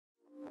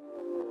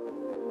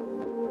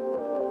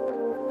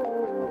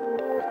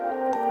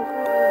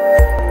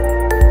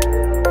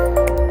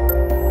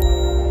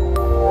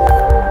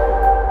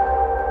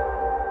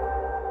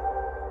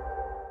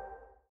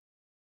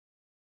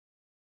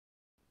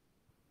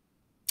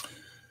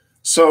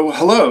So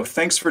hello,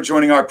 thanks for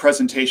joining our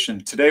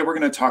presentation. Today we're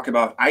going to talk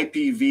about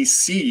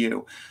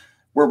IPvSeeYou,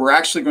 where we're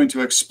actually going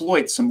to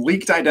exploit some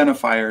leaked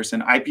identifiers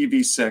in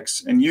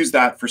IPv6 and use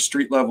that for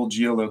street-level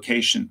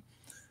geolocation.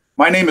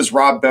 My name is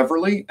Rob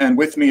Beverly, and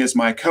with me is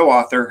my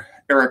co-author,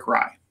 Erik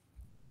Rye.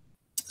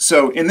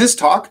 So in this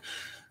talk,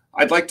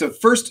 I'd like to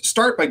first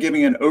start by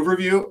giving an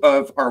overview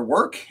of our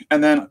work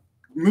and then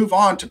move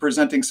on to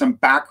presenting some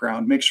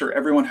background, make sure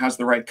everyone has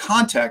the right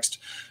context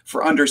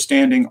for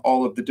understanding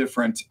all of the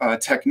different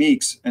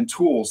techniques and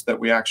tools that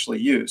we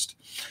actually used.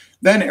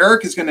 Then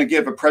Erik is going to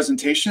give a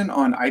presentation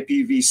on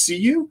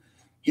IPvSeeYou.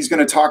 He's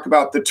going to talk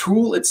about the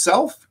tool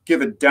itself, give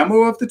a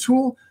demo of the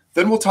tool,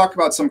 then we'll talk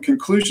about some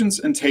conclusions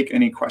and take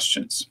any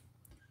questions.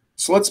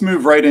 So let's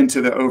move right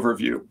into the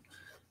overview.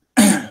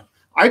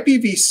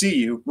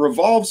 IPvSeeYou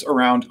revolves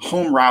around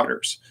home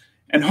routers,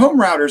 and home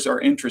routers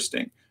are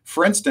interesting.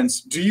 For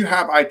instance, do you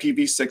have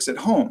IPv6 at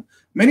home?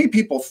 Many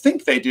people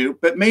think they do,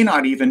 but may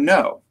not even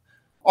know.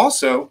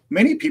 Also,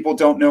 many people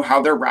don't know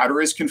how their router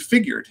is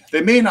configured.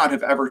 They may not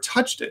have ever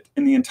touched it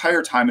in the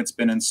entire time it's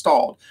been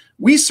installed.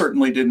 We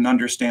certainly didn't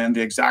understand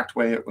the exact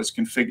way it was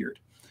configured.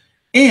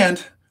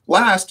 And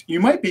last, you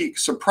might be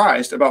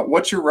surprised about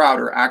what your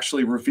router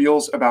actually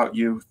reveals about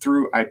you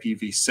through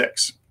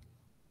IPv6.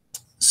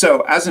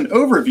 So as an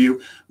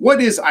overview,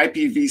 what is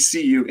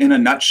IPvSeeYou in a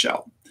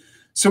nutshell?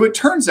 So it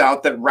turns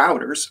out that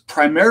routers,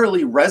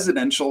 primarily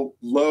residential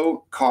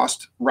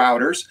low-cost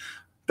routers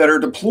that are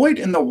deployed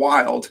in the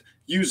wild,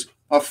 use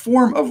a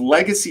form of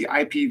legacy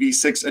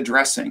IPv6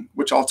 addressing,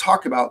 which I'll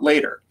talk about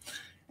later.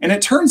 And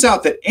it turns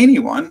out that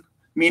anyone,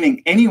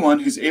 meaning anyone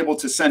who's able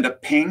to send a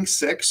ping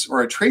 6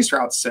 or a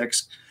traceroute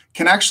 6,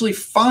 can actually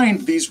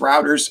find these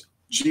routers'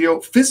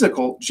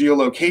 physical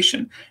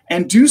geolocation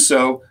and do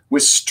so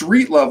with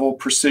street-level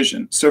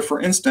precision. So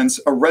for instance,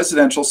 a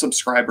residential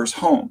subscriber's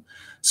home.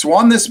 So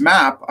on this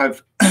map,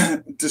 I've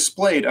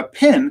displayed a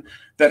pin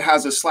that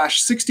has a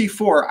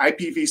 /64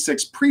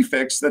 IPv6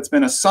 prefix that's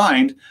been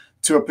assigned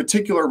to a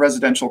particular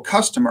residential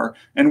customer,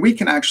 and we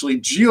can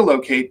actually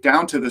geolocate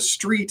down to the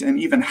street and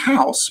even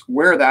house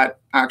where that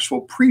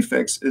actual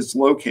prefix is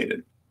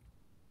located.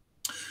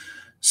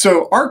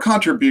 So our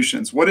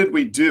contributions, what did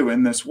we do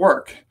in this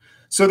work?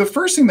 So the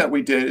first thing that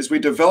we did is we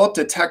developed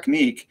a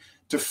technique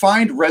to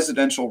find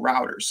residential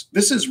routers.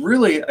 This is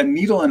really a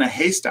needle in a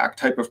haystack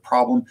type of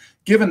problem,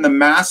 given the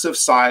massive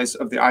size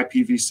of the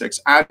IPv6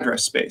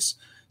 address space.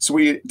 So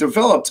we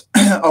developed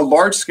a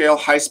large-scale,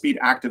 high-speed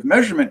active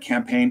measurement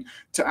campaign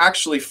to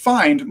actually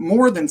find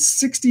more than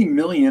 60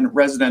 million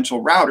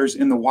residential routers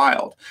in the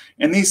wild.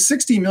 And these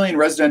 60 million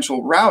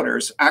residential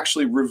routers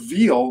actually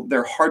reveal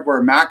their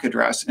hardware MAC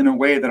address in a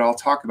way that I'll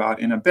talk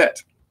about in a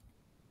bit.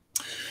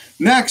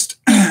 Next,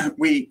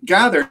 we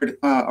gathered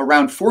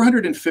around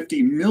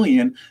 450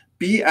 million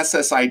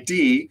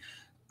BSSID.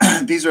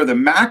 These are the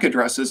MAC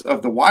addresses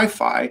of the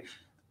Wi-Fi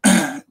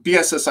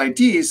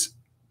BSSIDs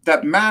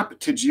that map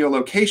to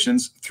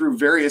geolocations through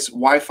various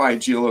Wi-Fi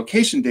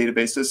geolocation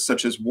databases,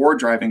 such as war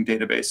driving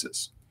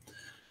databases.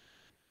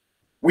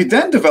 We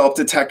then developed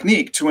a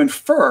technique to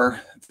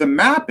infer the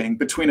mapping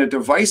between a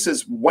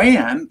device's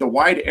WAN, the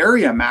wide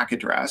area MAC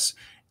address,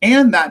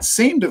 and that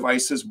same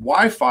device's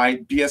Wi-Fi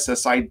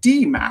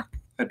BSSID MAC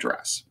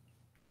address.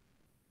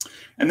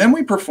 And then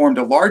we performed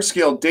a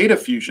large-scale data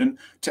fusion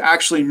to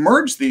actually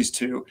merge these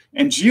two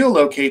and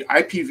geolocate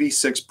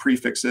IPv6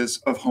 prefixes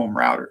of home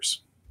routers.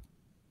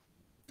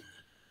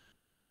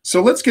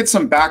 So let's get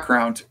some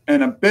background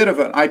and a bit of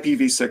an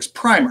IPv6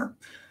 primer.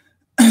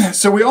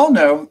 So we all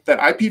know that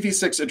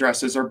IPv6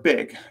 addresses are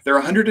big. They're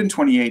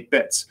 128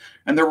 bits,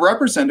 and they're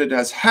represented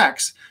as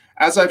hex,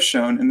 as I've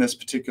shown in this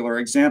particular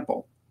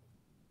example.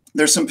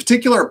 There's some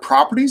particular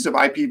properties of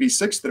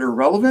IPv6 that are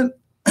relevant.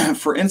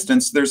 For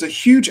instance, there's a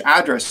huge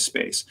address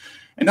space.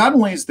 And not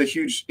only is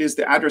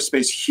the address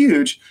space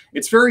huge,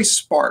 it's very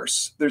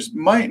sparse. There's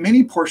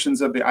many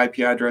portions of the IP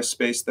address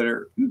space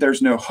that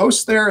there's no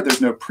host there, there's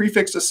no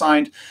prefix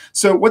assigned.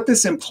 So what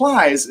this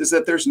implies is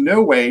that there's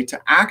no way to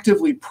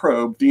actively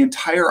probe the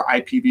entire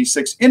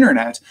IPv6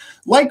 internet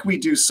like we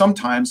do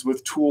sometimes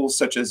with tools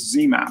such as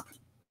ZMAP.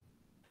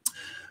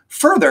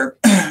 Further,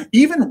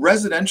 even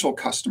residential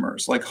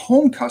customers, like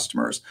home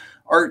customers,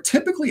 are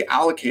typically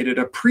allocated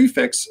a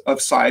prefix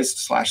of size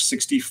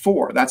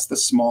 /64. That's the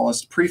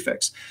smallest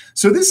prefix.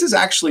 So this is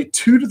actually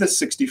 2 to the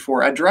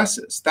 64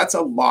 addresses. That's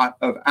a lot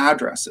of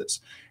addresses.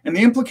 And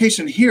the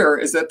implication here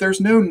is that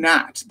there's no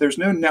NAT, there's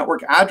no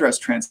network address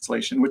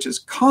translation, which is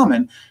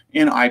common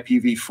in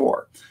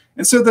IPv4.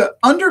 And so the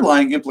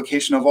underlying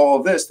implication of all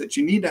of this that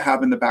you need to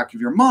have in the back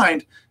of your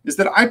mind is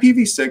that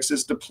IPv6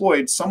 is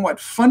deployed somewhat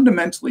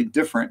fundamentally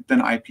different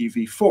than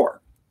IPv4.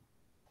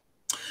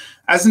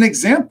 As an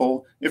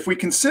example, if we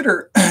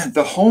consider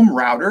the home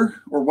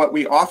router, or what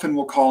we often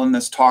will call in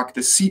this talk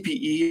the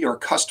CPE or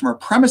customer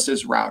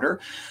premises router,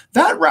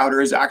 that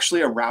router is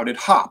actually a routed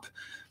hop.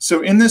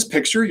 So in this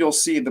picture, you'll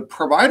see the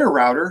provider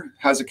router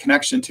has a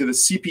connection to the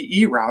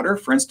CPE router,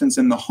 for instance,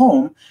 in the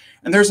home,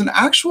 and there's an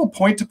actual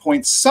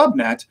point-to-point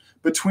subnet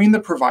between the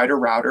provider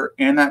router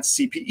and that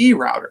CPE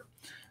router.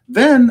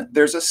 Then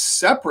there's a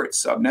separate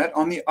subnet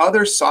on the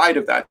other side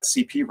of that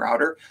CP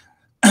router.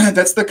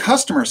 That's the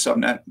customer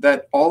subnet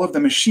that all of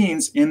the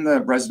machines in the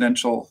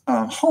residential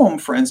home,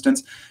 for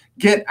instance,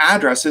 get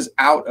addresses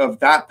out of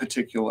that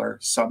particular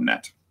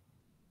subnet.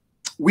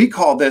 We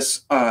call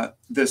this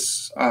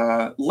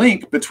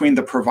link between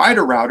the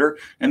provider router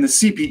and the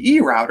CPE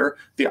router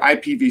the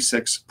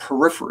IPv6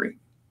 periphery.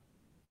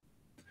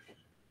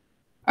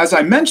 As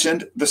I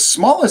mentioned, the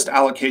smallest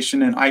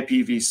allocation in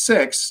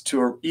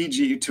IPv6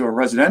 e.g. to a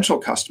residential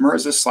customer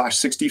is a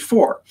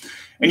 /64.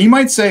 And you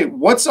might say,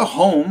 what's a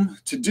home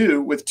to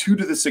do with 2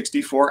 to the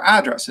 64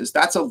 addresses?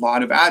 That's a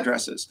lot of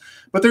addresses.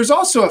 But there's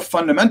also a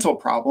fundamental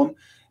problem.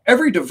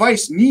 Every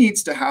device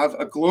needs to have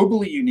a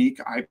globally unique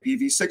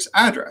IPv6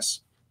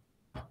 address.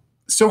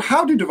 So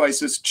how do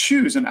devices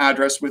choose an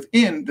address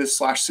within this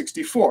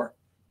 /64?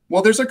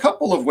 Well, there's a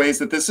couple of ways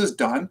that this is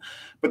done,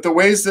 but the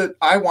ways that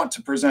I want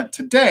to present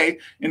today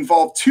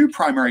involve 2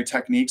 primary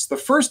techniques. The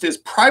first is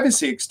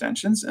privacy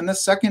extensions, and the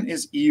second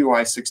is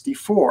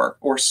EUI64,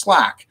 or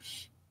SLAC.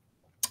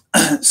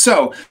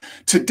 So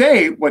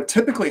today, what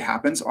typically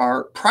happens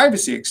are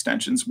privacy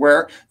extensions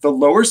where the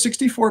lower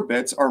 64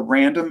 bits are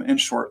random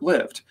and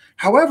short-lived.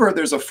 However,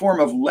 there's a form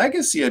of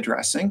legacy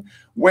addressing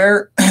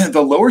where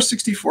the lower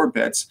 64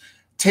 bits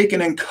take an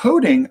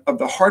encoding of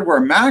the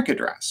hardware MAC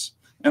address.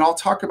 And I'll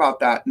talk about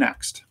that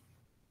next.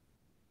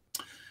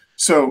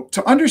 So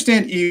to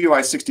understand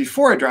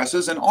EUI64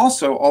 addresses and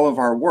also all of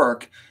our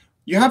work,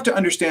 you have to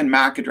understand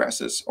MAC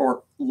addresses,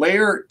 or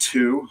layer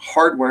 2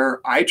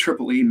 hardware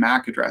IEEE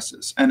MAC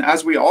addresses. And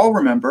as we all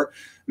remember,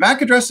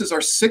 MAC addresses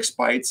are 6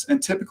 bytes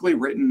and typically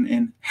written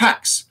in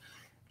hex.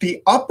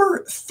 The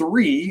upper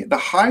 3, the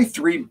high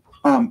 3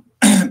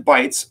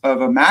 bytes of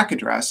a MAC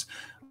address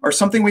are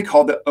something we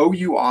call the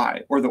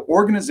OUI, or the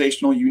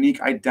Organizational Unique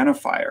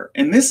Identifier.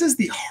 And this is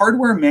the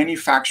hardware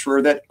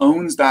manufacturer that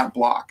owns that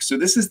block. So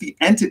this is the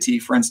entity,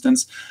 for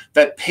instance,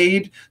 that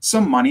paid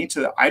some money to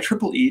the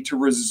IEEE to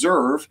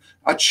reserve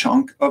a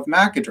chunk of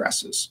MAC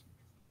addresses.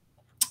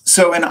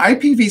 So an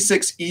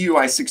IPv6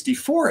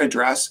 EUI64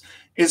 address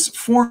is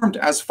formed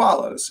as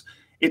follows.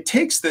 It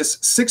takes this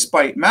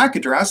 6-byte MAC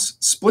address,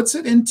 splits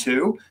it in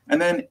 2,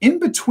 and then in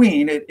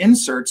between it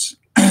inserts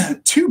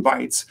 2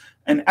 bytes,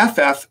 an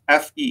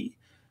FFFE.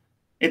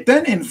 It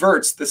then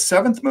inverts the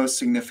 7th most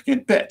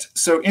significant bit.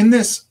 So in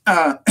this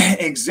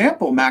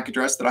example MAC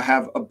address that I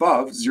have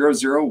above,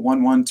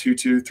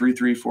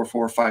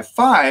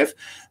 001122334455,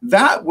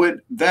 that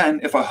would then,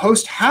 if a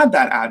host had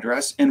that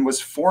address and was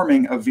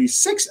forming a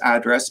v6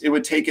 address, it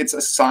would take its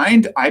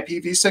assigned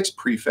IPv6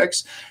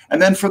 prefix,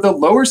 and then for the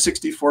lower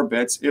 64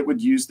 bits, it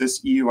would use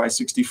this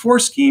EUI64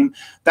 scheme.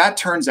 That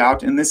turns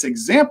out in this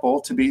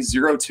example to be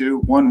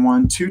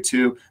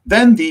 021122,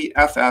 then the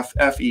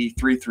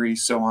FFFE33,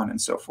 so on and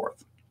so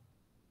forth.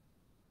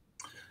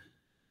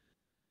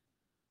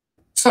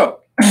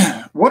 So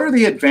what are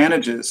the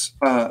advantages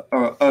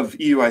of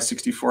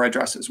EUI64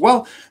 addresses?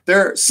 Well,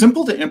 they're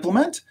simple to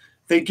implement.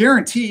 They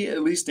guarantee,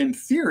 at least in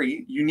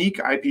theory, unique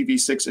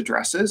IPv6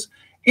 addresses.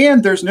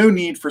 And there's no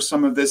need for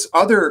some of this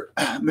other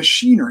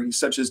machinery,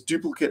 such as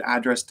duplicate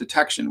address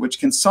detection,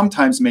 which can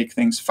sometimes make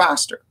things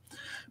faster.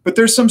 But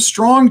there's some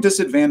strong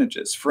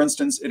disadvantages. For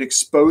instance, it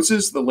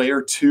exposes the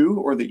layer 2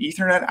 or the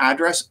Ethernet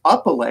address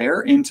up a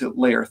layer into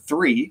layer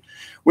 3,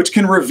 which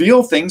can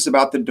reveal things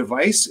about the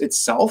device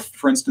itself,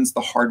 for instance,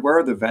 the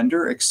hardware, the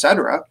vendor,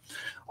 etc.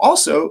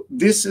 Also,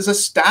 this is a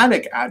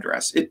static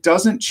address. It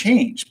doesn't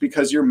change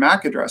because your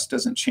MAC address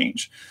doesn't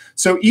change.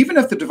 So even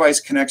if the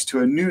device connects to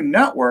a new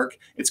network,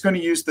 it's going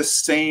to use the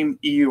same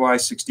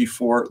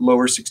EUI64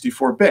 lower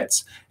 64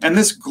 bits. And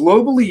this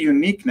globally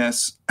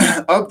uniqueness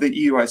of the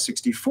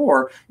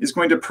EUI64 is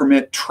going to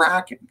permit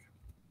tracking.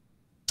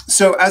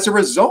 So as a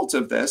result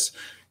of this,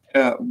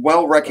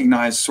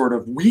 well-recognized sort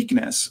of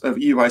weakness of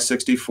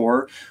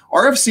EUI64,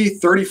 RFC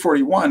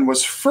 3041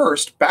 was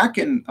first back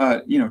in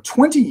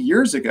 20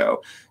 years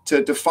ago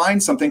to define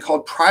something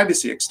called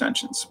privacy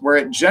extensions, where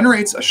it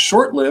generates a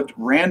short-lived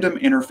random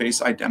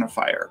interface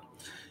identifier.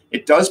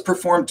 It does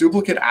perform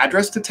duplicate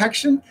address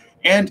detection,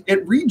 and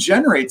it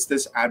regenerates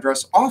this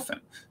address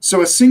often.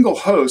 So a single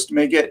host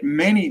may get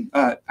many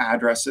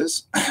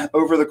addresses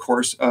over the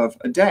course of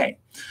a day.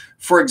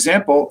 For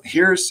example,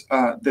 here's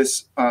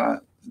this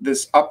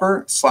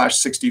upper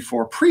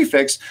 /64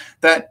 prefix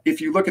that, if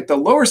you look at the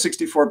lower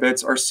 64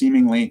 bits, are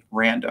seemingly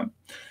random.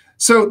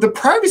 So the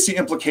privacy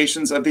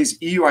implications of these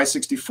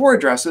EUI64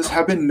 addresses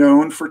have been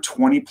known for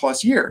 20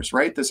 plus years,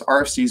 right? This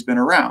RFC has been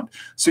around.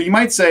 So you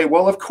might say,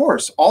 well, of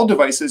course, all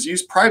devices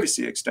use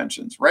privacy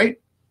extensions, right?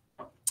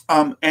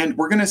 And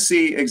we're going to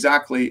see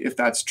exactly if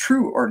that's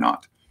true or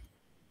not.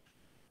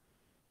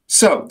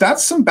 So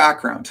that's some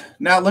background.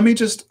 Now, let me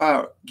just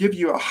give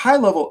you a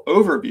high-level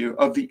overview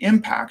of the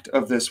impact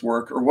of this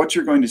work, or what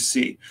you're going to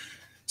see.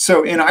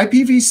 So in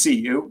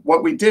IPvSeeYou,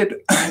 what we did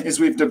is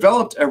we've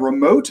developed a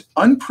remote,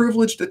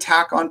 unprivileged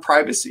attack on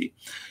privacy.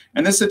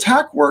 And this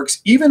attack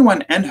works even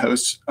when end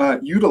hosts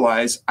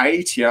utilize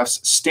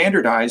IETF's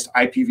standardized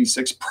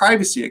IPv6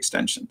 privacy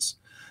extensions.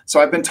 So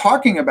I've been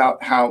talking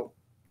about how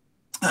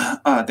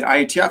the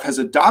IETF has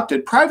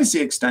adopted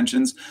privacy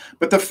extensions,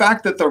 but the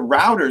fact that the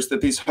routers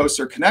that these hosts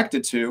are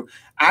connected to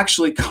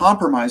actually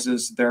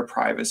compromises their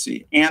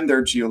privacy and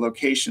their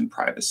geolocation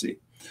privacy.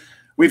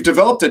 We've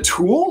developed a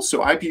tool, so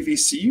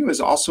IPvSeeYou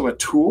is also a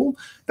tool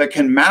that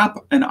can map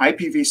an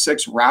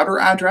IPv6 router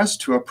address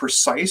to a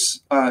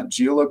precise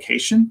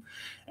geolocation.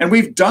 And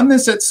we've done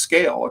this at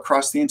scale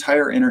across the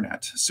entire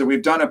internet. So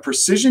we've done a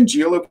precision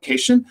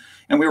geolocation,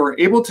 and we were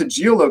able to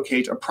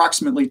geolocate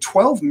approximately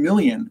 12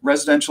 million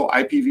residential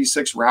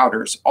IPv6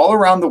 routers all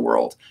around the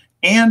world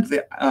and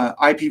the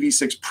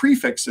IPv6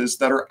 prefixes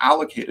that are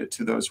allocated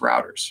to those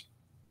routers.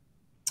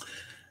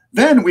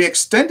 Then we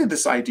extended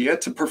this idea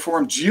to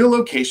perform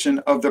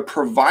geolocation of the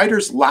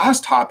provider's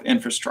last hop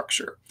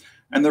infrastructure.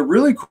 And the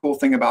really cool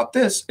thing about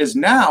this is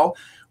now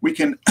we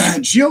can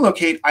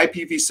geolocate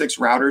IPv6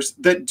 routers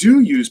that do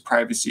use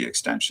privacy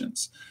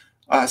extensions,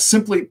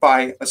 simply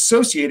by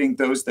associating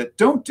those that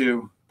don't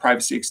do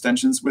privacy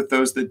extensions with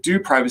those that do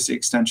privacy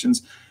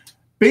extensions,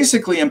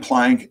 basically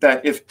implying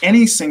that if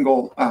any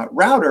single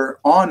router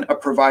on a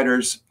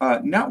provider's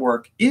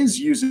network is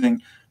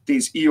using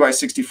these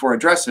EUI64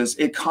 addresses,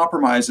 it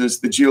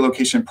compromises the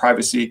geolocation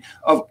privacy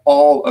of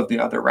all of the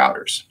other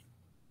routers.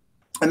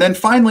 And then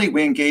finally,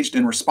 we engaged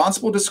in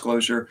responsible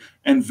disclosure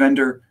and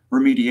vendor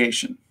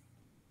remediation.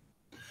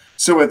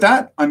 So with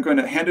that, I'm going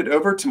to hand it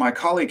over to my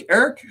colleague,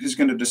 Erik, who's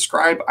going to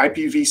describe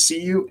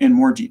IPvSeeYou in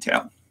more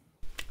detail.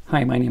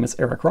 Hi, my name is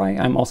Erik Rye.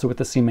 I'm also with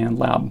the CMAN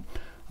lab.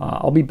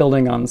 I'll be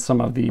building on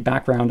some of the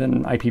background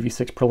and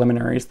IPv6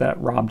 preliminaries that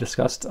Rob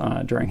discussed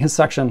during his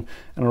section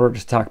in order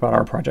to talk about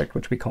our project,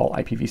 which we call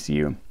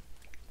IPvSeeYou.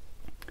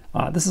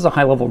 This is a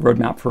high-level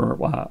roadmap for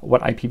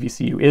what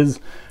IPvSeeYou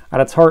is. At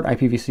its heart,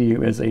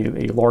 IPvSeeYou is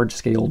a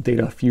large-scale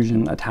data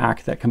fusion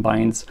attack that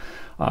combines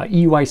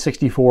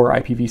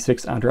EUI64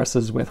 IPv6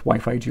 addresses with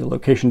Wi-Fi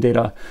geolocation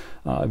data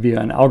via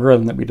an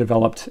algorithm that we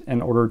developed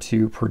in order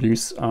to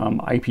produce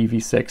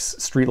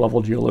IPv6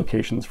 street-level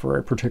geolocations for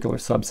a particular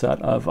subset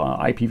of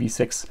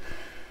IPv6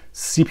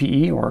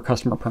 CPE, or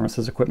customer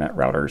premises equipment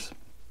routers.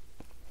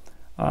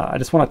 I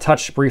just want to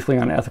touch briefly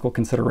on ethical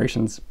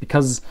considerations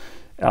because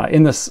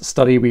in this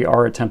study, we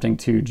are attempting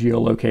to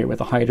geolocate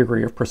with a high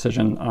degree of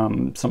precision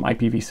some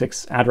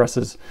IPv6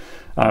 addresses.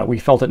 We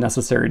felt it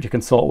necessary to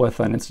consult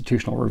with an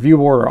institutional review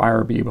board, or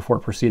IRB, before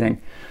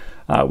proceeding.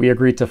 We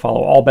agreed to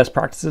follow all best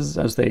practices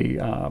as they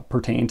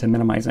pertain to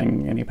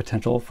minimizing any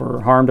potential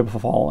for harm to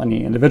befall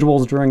any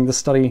individuals during this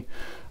study.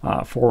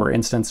 For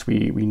instance,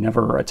 we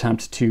never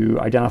attempt to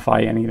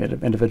identify any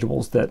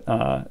individuals that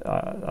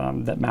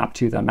that map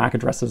to the MAC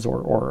addresses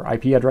or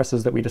IP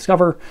addresses that we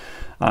discover.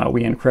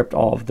 We encrypt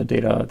all of the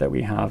data that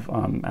we have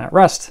at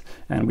rest,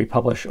 and we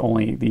publish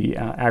only the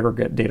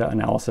aggregate data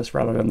analysis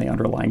rather than the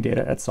underlying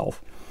data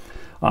itself.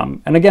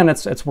 And again,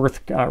 it's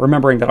worth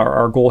remembering that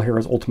our goal here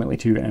is ultimately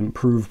to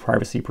improve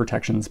privacy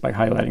protections by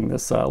highlighting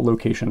this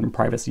location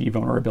privacy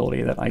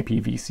vulnerability that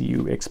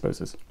IPvSeeYou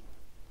exposes.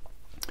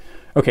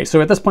 Okay,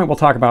 so at this point, we'll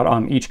talk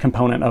about each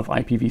component of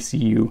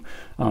IPvSeeYou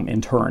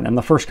in turn. And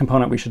the first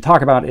component we should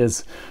talk about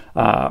is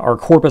our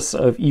corpus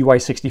of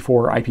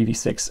EUI64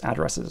 IPv6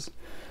 addresses.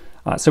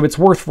 So it's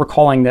worth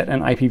recalling that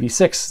in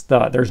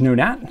IPv6, there's no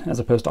NAT as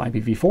opposed to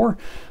IPv4.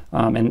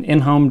 And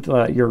in-home,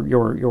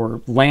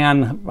 your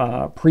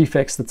LAN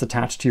prefix that's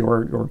attached to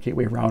your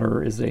gateway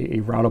router is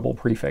a routable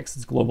prefix.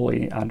 It's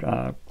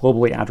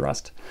globally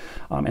addressed.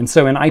 And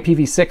so in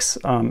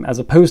IPv6, as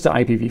opposed to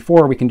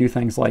IPv4, we can do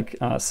things like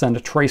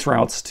send trace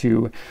routes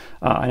to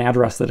an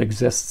address that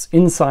exists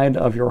inside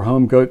of your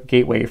home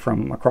gateway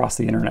from across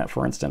the internet,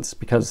 for instance,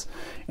 because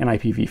in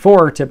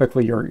IPv4,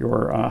 typically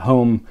your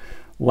home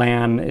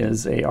LAN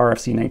is a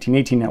RFC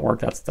 1918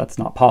 network. That's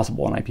not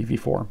possible in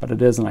IPv4, but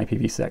it is in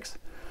IPv6.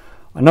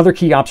 Another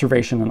key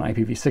observation in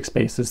IPv6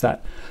 space is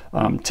that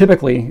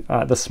typically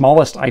the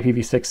smallest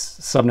IPv6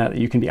 subnet that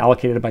you can be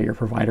allocated by your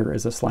provider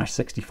is a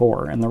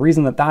 /64. And the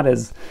reason that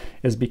is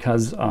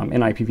because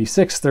in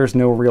IPv6, there's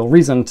no real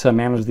reason to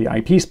manage the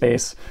IP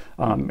space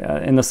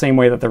in the same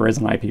way that there is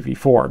in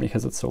IPv4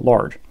 because it's so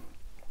large.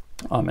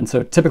 And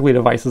so typically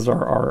devices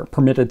are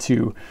permitted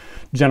to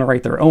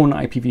generate their own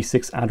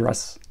IPv6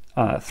 address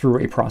through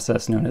a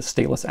process known as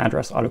stateless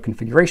address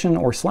auto-configuration,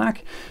 or SLAC.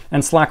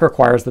 And SLAC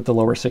requires that the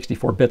lower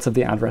 64 bits of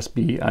the address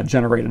be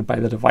generated by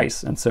the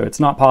device. And so it's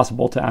not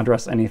possible to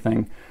address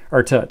anything,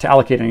 or to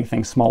allocate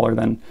anything smaller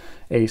than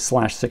a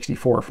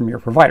 /64 from your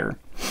provider.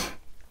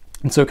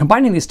 And so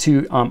combining these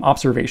two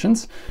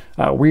observations,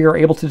 we are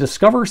able to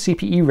discover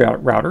CPE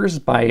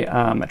routers by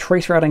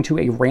trace routing to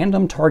a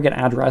random target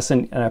address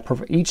in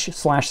each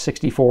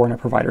 /64 in a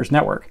provider's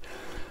network.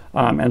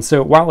 And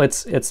so while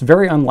it's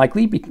very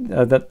unlikely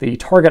that the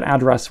target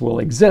address will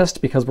exist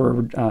because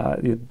the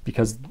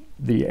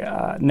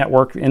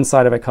network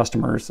inside of a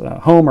customer's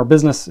home or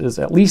business is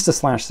at least a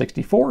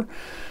 /64,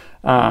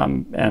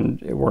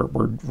 and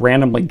we're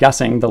randomly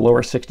guessing the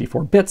lower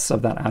 64 bits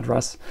of that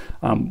address,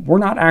 we're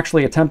not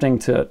actually attempting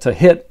to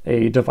hit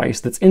a device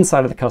that's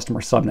inside of the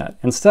customer subnet.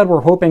 Instead, we're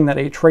hoping that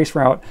a trace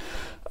route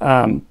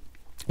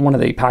one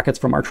of the packets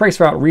from our trace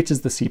route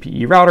reaches the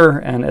CPE router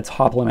and its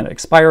hop limit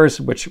expires,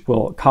 which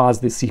will cause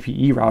the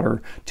CPE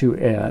router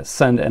to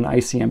send an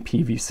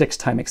ICMP-v6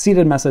 time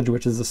exceeded message,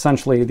 which is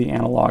essentially the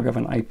analog of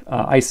an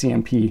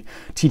ICMP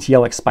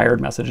TTL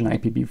expired message in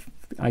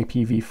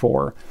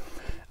IPv4.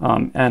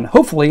 And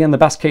hopefully, in the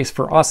best case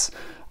for us,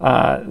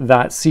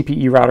 that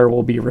CPE router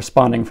will be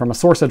responding from a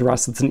source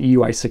address that's an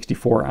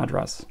EUI64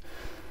 address.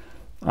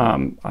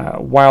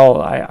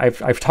 While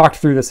I've talked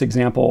through this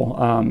example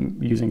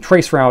using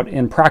traceroute,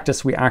 in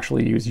practice we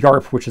actually use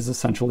YARP, which is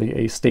essentially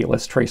a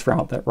stateless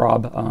traceroute that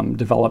Rob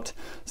developed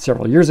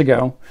several years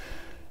ago.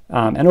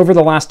 And over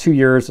the last 2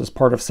 years, as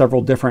part of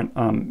several different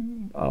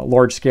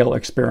large-scale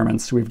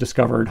experiments, we've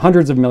discovered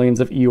hundreds of millions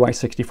of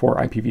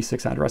EUI64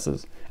 IPv6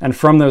 addresses. And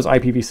from those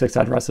IPv6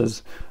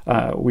 addresses,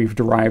 we've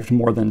derived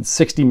more than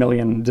 60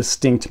 million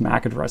distinct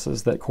MAC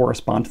addresses that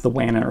correspond to the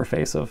WAN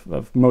interface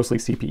of mostly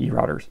CPE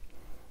routers.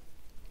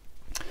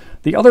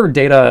 The other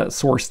data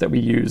source that we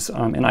use in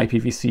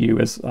IPvSeeYou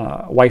is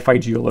Wi-Fi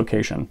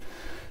geolocation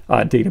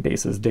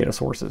databases, data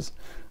sources.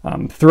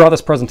 Throughout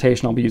this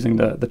presentation, I'll be using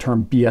the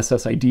term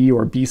BSSID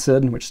or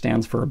BSID, which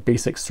stands for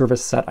Basic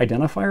Service Set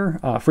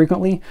Identifier,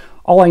 frequently.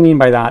 All I mean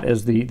by that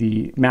is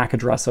the MAC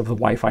address of the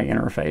Wi-Fi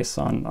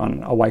interface on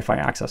a Wi-Fi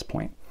access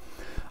point.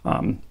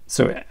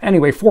 So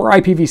anyway, for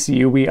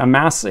IPvSeeYou, we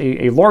amass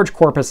a large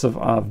corpus of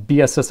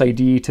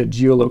BSSID to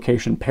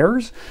geolocation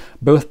pairs,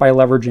 both by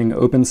leveraging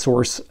open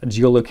source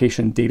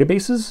geolocation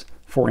databases,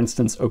 for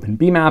instance,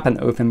 OpenBMap and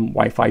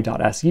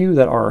OpenWiFi.su,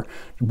 that are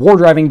war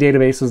driving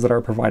databases that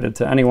are provided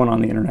to anyone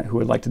on the internet who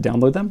would like to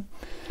download them.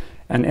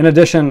 And in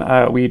addition,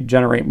 we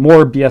generate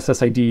more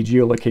BSSID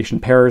geolocation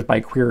pairs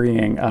by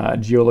querying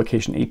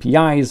geolocation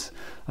APIs.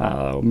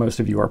 Most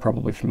of you are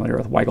probably familiar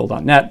with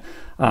Weigel.net.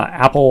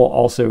 Apple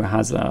also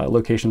has a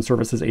location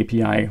services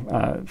API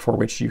for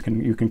which you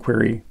can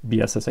query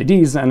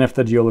BSSIDs, and if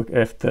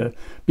the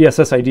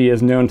BSSID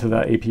is known to the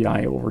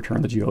API, it will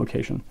return the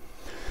geolocation.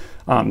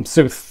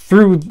 So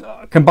through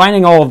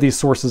combining all of these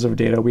sources of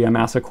data, we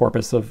amass a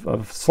corpus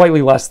of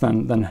slightly less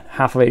than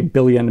 500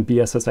 million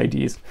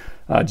BSSIDs,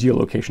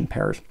 geolocation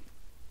pairs.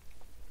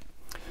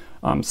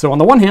 So on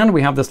the one hand,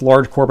 we have this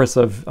large corpus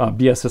of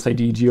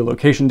BSSID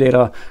geolocation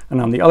data, and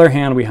on the other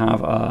hand, we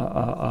have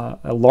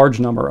a large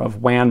number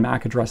of WAN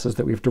MAC addresses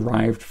that we've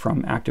derived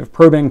from active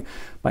probing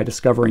by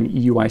discovering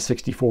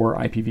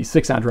EUI64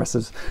 IPv6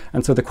 addresses.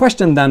 And so the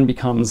question then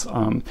becomes,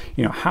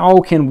 how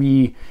can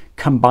we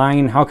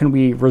combine, how can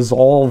we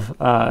resolve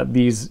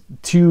these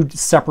two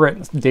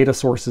separate data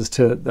sources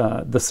to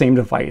the same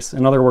device?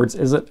 In other words,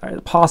 is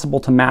it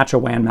possible to match a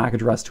WAN MAC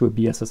address to a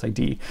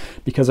BSSID?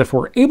 Because if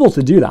we're able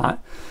to do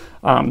that,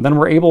 then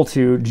we're able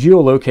to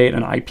geolocate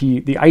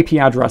the IP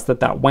address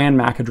that WAN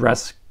MAC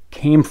address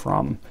came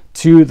from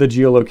to the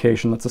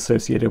geolocation that's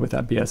associated with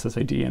that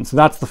BSSID. And so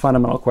that's the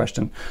fundamental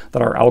question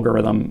that our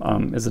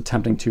algorithm is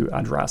attempting to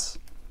address.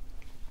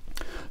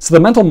 So the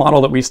mental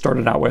model that we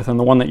started out with, and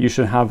the one that you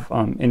should have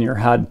in your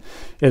head,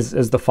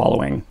 is the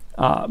following.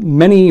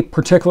 Many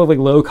particularly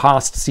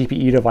low-cost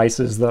CPE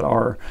devices that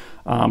are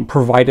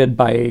provided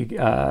by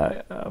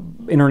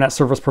internet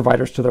service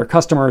providers to their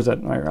customers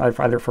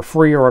either for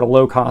free or at a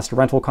low-cost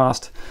rental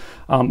cost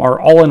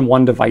are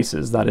all-in-one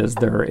devices. That is,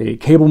 they're a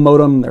cable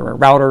modem, they're a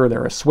router,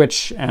 they're a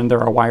switch, and they're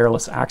a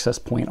wireless access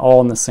point,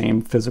 all in the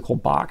same physical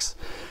box.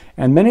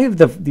 And many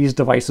of these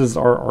devices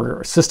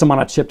are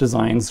system-on-a-chip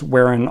designs,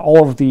 wherein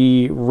all of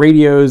the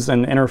radios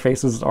and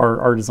interfaces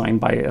are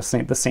designed by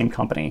the same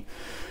company.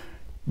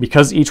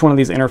 Because each one of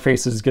these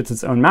interfaces gets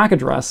its own MAC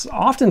address,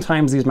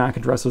 oftentimes these MAC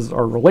addresses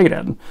are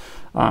related.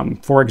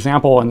 For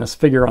example, in this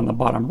figure on the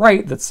bottom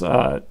right, that's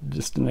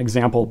just an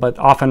example, but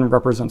often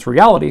represents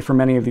reality for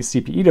many of these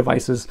CPE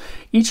devices,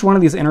 each one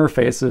of these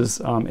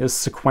interfaces is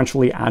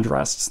sequentially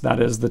addressed.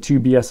 That is, the two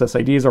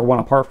BSSIDs are one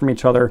apart from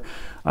each other.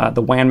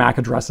 The WAN MAC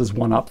address is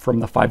one up from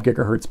the 5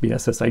 gigahertz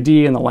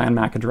BSSID, and the LAN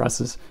MAC address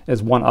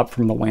is one up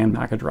from the WAN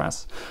MAC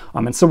address.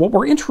 And so what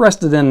we're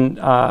interested in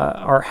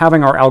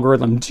having our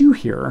algorithm do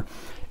here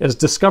is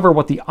discover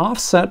what the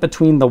offset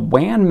between the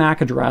WAN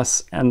MAC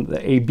address and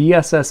a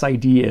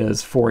BSSID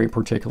is for a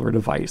particular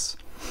device.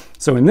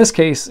 So in this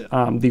case,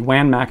 the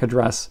WAN MAC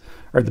address,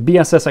 or the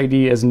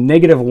BSSID, is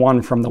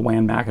 -1 from the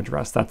WAN MAC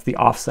address. That's the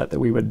offset that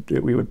we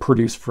would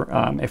produce for,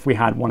 if we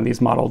had one of these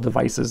model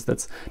devices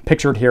that's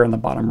pictured here in the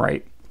bottom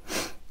right.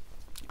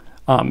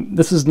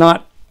 This is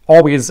not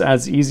always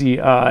as easy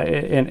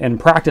in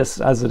practice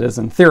as it is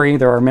in theory.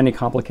 There are many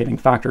complicating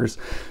factors,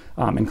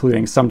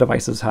 including some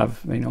devices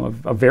have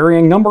a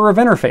varying number of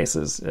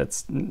interfaces.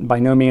 It's by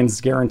no means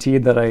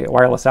guaranteed that a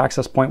wireless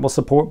access point will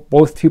support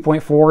both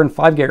 2.4 and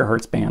 5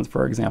 gigahertz bands,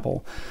 for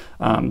example.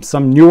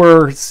 Some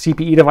newer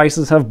CPE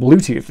devices have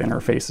Bluetooth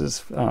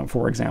interfaces,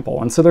 for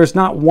example. And so there's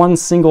not one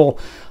single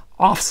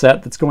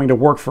offset that's going to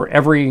work for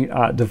every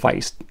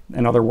device.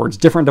 In other words,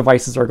 different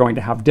devices are going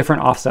to have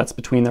different offsets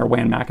between their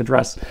WAN MAC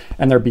address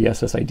and their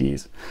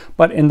BSSIDs.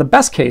 But in the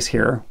best case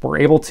here, we're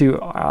able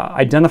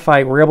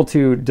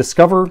to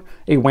discover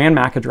a WAN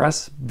MAC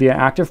address via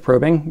active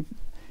probing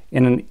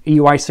in an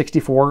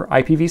EUI64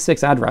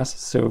 IPv6 address.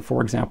 So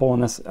for example, in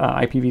this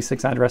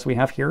IPv6 address we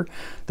have here,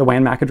 the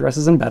WAN MAC address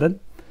is embedded.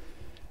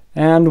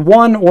 And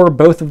one or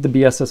both of the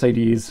BSS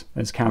IDs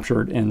is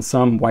captured in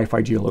some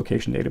Wi-Fi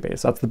geolocation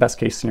database. That's the best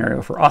case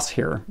scenario for us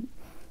here.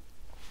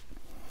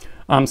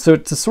 So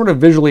to sort of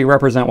visually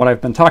represent what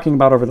I've been talking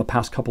about over the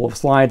past couple of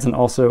slides and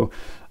also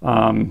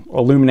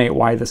illuminate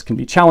why this can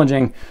be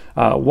challenging,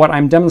 what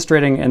I'm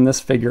demonstrating in this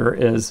figure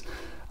is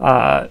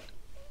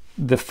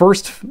the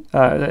first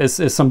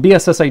is some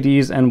BSS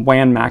IDs and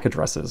WAN MAC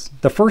addresses.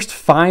 The first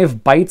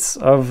 5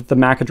 bytes of the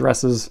MAC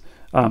addresses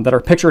that are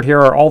pictured here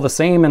are all the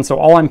same, and so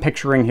all I'm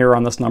picturing here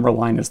on this number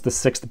line is the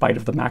 6th byte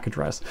of the MAC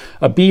address.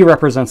 A B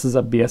represents as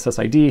a BSS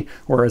ID,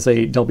 whereas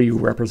a W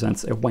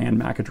represents a WAN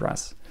MAC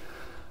address.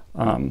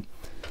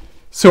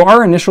 So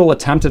our initial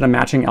attempt at a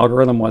matching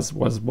algorithm was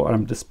what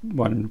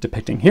I'm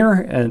depicting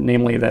here,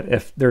 namely that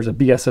if there's a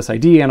BSS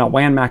ID and a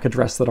WAN MAC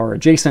address that are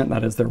adjacent,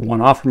 that is, they're one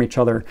off from each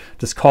other,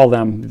 just call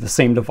them the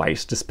same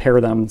device, just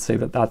pair them, say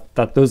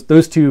that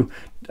those two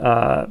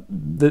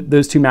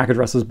MAC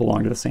addresses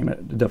belong to the same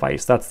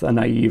device. That's a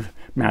naive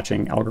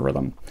matching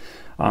algorithm.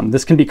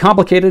 This can be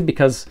complicated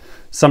because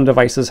some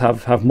devices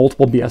have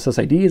multiple BSS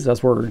IDs,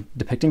 as we're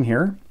depicting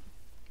here.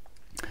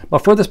 But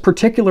for this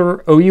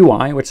particular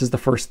OUI, which is the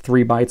first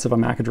 3 bytes of a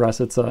MAC address,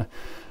 it's a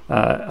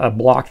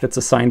block that's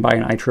assigned by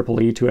an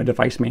IEEE to a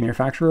device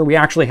manufacturer. We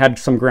actually had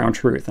some ground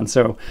truth. And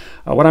so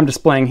what I'm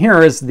displaying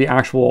here is the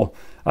actual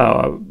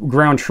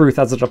ground truth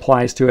as it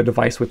applies to a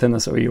device within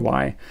this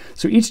OUI.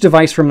 So each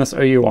device from this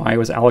OUI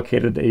was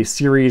allocated a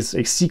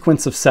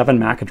sequence of 7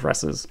 MAC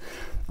addresses.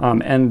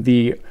 And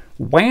the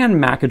WAN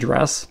MAC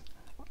address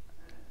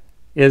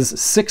is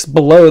 6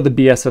 below the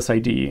BSS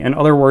ID. In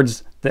other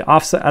words, the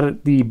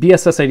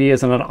BSS ID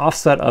is in an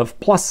offset of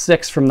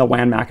 +6 from the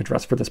WAN MAC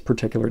address for this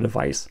particular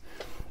device.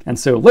 And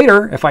so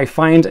later, if I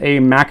find a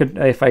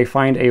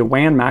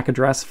WAN MAC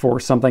address for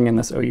something in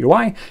this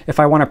OUI, if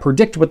I want to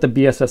predict what the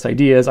BSS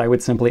ID is, I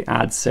would simply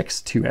add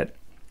 6 to it.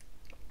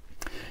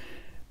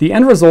 The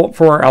end result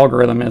for our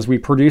algorithm is we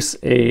produce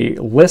a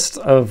list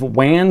of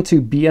WAN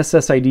to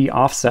BSS ID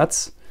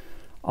offsets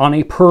on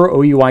a per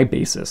OUI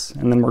basis,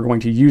 and then we're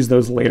going to use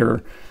those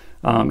later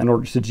in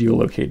order to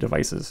geolocate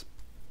devices.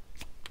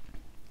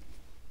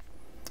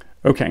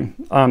 Okay,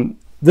 I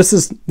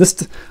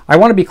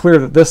want to be clear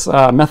that this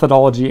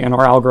methodology in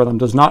our algorithm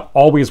does not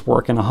always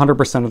work in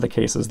 100% of the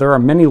cases. There are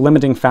many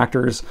limiting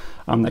factors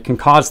that can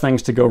cause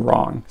things to go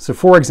wrong. So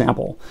for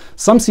example,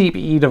 some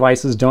CPE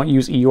devices don't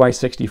use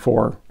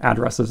EUI64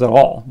 addresses at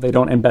all. They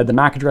don't embed the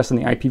MAC address in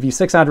the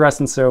IPv6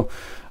 address, and so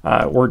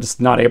we're just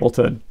not able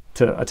to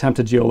attempt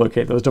to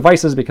geolocate those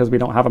devices because we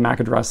don't have a MAC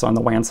address on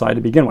the WAN side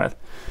to begin with.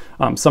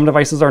 Some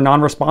devices are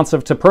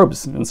non-responsive to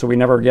probes, and so we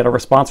never get a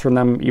response from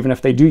them even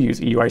if they do use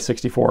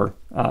EUI64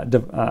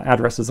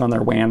 addresses on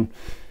their WAN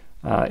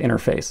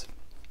interface.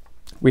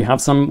 We have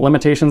some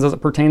limitations as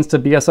it pertains to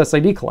BSS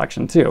ID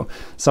collection too.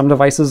 Some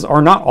devices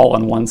are not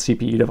all-in-one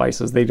CPE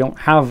devices. They don't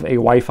have a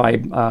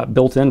Wi-Fi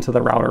built into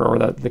the router or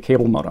the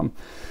cable modem.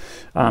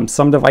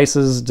 Some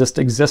devices just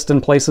exist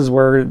in places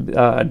where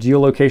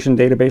geolocation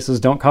databases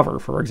don't cover,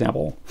 for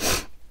example.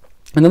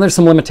 And then there's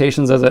some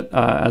limitations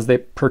as they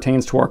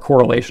pertains to our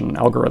correlation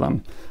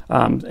algorithm.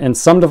 In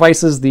some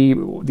devices, the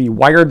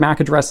wired MAC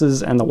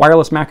addresses and the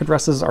wireless MAC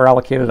addresses are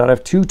allocated out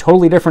of 2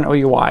 totally different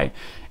OUI.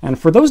 And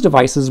for those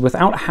devices,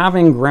 without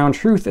having ground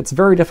truth, it's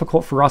very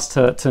difficult for us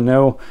to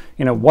know,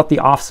 what the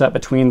offset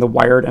between the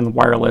wired and the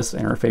wireless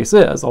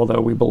interface is,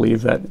 although we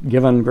believe that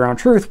given ground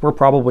truth, we're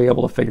probably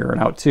able to figure it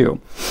out too.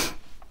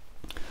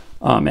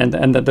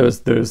 And that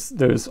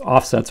those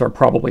offsets are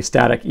probably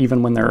static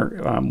even when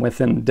they're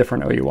within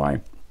different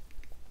OUI.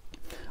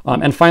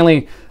 And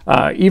finally,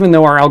 even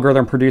though our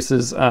algorithm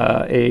produces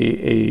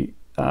a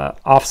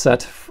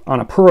offset on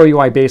a per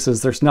OUI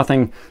basis, there's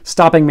nothing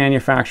stopping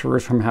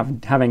manufacturers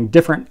from having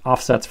different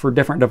offsets for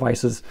different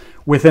devices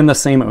within the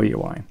same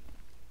OUI.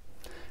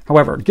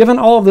 However, given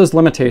all of those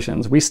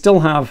limitations, we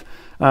still have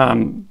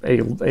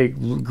a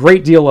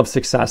great deal of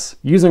success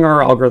using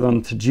our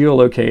algorithm to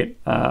geolocate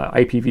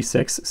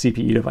IPv6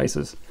 CPE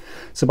devices.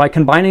 So by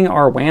combining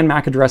our WAN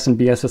MAC address and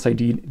BSS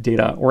ID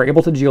data, we're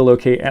able to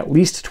geolocate at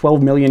least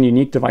 12 million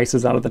unique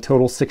devices out of the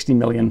total 60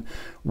 million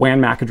WAN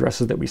MAC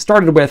addresses that we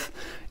started with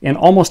in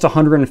almost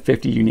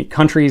 150 unique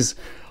countries.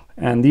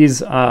 And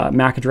these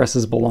MAC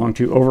addresses belong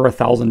to over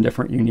 1,000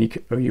 different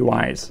unique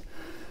OUIs.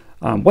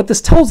 What this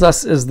tells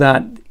us is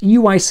that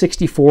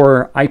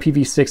EUI64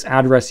 IPv6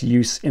 address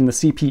use in the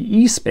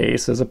CPE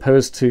space, as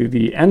opposed to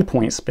the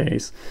endpoint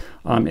space,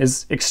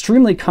 is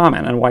extremely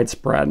common and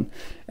widespread.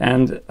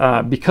 And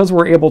because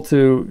we're able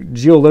to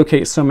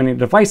geolocate so many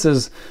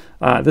devices,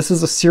 this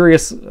is a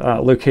serious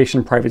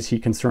location privacy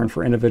concern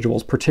for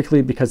individuals,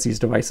 particularly because these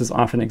devices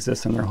often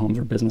exist in their homes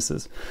or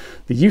businesses.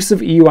 The use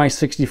of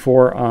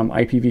EUI64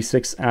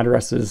 IPv6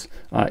 addresses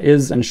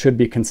is and should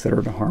be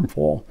considered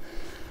harmful.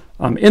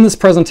 In this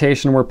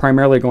presentation, we're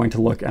primarily going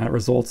to look at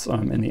results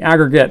in the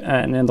aggregate,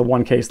 and in the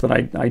one case that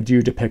I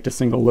do depict a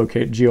single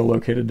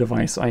geolocated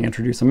device, I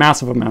introduce a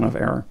massive amount of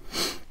error.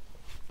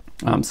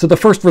 So the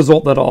first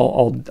result that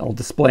I'll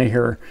display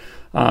here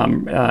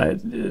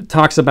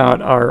talks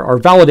about our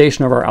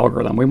validation of our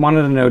algorithm. We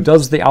wanted to know,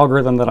 does the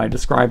algorithm that I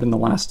described in the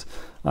last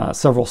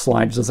several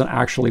slides, does it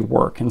actually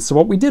work? And so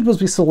what we did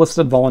was we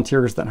solicited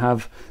volunteers that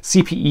have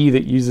CPE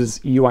that uses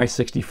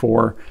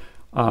EUI64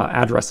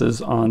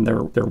 addresses on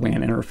their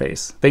WAN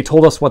interface. They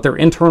told us what their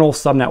internal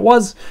subnet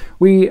was.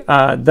 We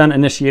then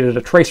initiated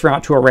a trace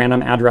route to a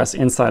random address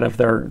inside of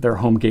their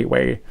home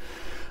gateway.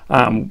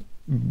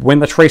 When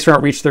the trace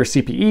route reached their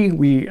CPE,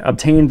 we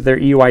obtained their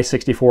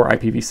EUI64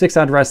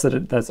 IPv6 address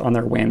that's on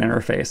their WAN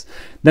interface.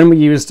 Then we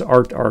used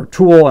our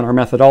tool and our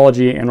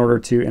methodology in order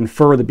to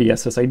infer the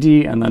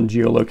BSSID and then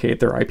geolocate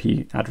their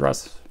IP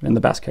address in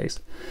the best case.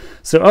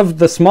 So of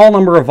the small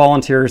number of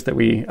volunteers that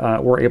we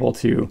were able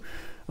to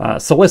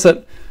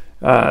solicit,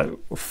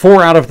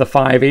 4 out of the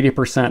 5,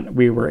 80%,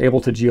 we were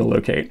able to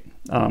geolocate.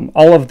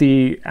 All of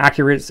the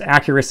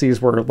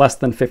accuracies were less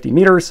than 50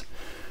 meters.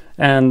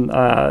 And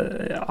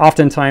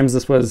oftentimes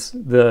this was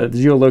the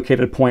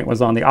geolocated point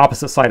was on the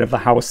opposite side of the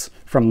house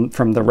from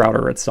the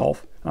router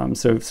itself.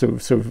 So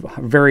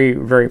very,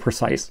 very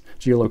precise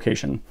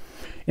geolocation.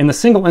 In the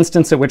single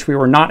instance at which we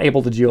were not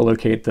able to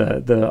geolocate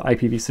the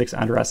IPv6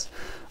 address,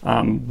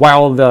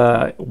 while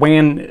the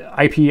WAN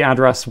IP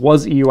address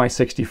was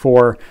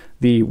EUI64,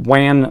 the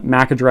WAN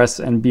MAC address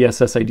and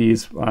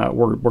BSSIDs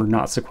were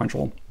not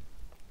sequential.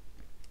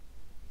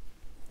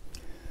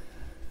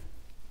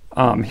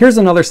 Here's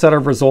another set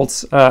of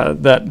results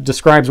that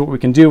describes what we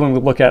can do when we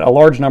look at a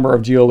large number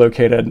of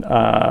geolocated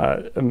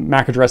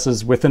MAC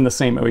addresses within the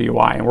same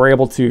OUI. And we're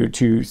able to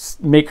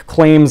make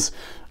claims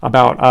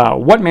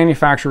about what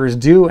manufacturers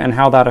do and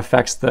how that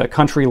affects the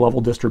country level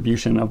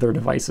distribution of their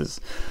devices.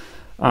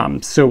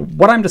 So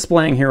what I'm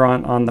displaying here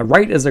on the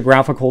right is a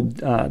graphical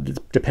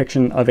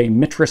depiction of a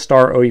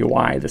MitraStar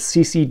OUI, the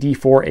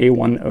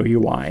CCD4A1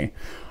 OUI.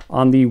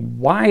 On the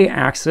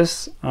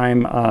y-axis,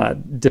 I'm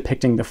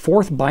depicting the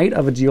 4th byte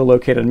of a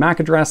geolocated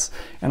MAC address,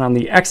 and on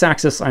the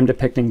x-axis, I'm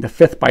depicting the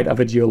 5th byte of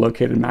a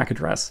geolocated MAC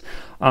address.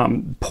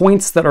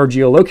 Points that are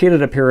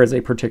geolocated appear as a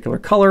particular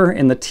color.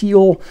 In the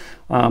teal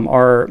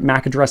are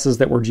MAC addresses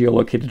that were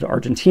geolocated to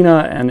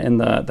Argentina, and in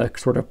the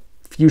sort of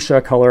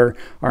fuchsia color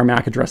are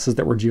MAC addresses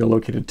that were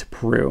geolocated to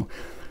Peru.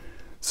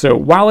 So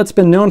while it's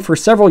been known for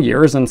several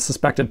years and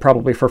suspected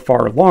probably for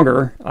far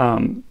longer,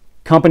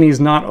 companies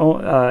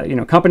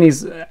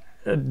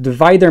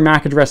divide their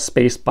MAC address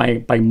space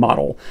by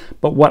model.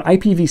 But what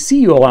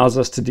IPvSeeYou allows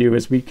us to do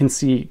is we can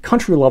see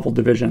country level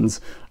divisions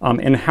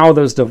in how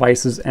those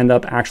devices end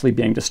up actually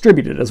being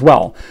distributed as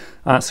well.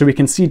 So we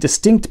can see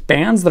distinct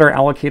bands that are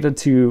allocated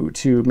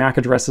to MAC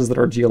addresses that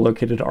are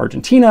geolocated to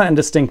Argentina and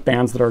distinct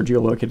bands that are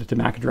geolocated to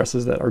MAC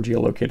addresses that are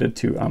geolocated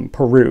to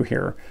Peru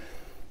here.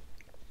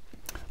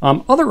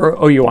 Other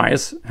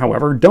OUIs,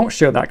 however, don't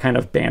show that kind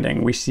of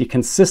banding. We see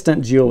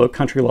consistent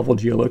country level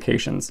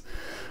geolocations.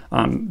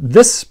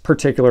 This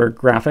particular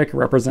graphic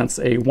represents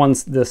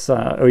this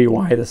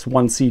OUI, this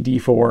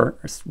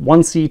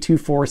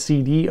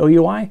 1C24CD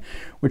OUI,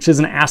 which is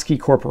an ASCII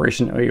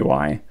Corporation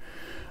OUI.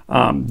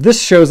 This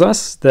shows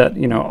us that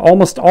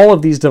almost all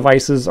of these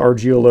devices are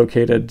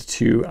geolocated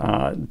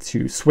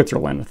to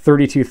Switzerland.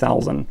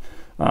 32,000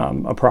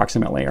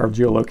 approximately are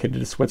geolocated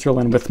to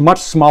Switzerland, with much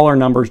smaller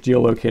numbers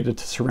geolocated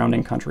to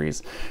surrounding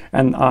countries.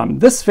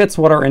 And this fits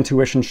what our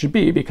intuition should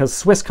be, because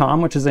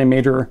Swisscom, which is a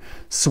major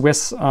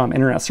Swiss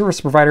internet service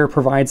provider,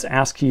 provides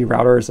ASCII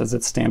routers as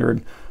its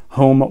standard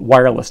home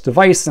wireless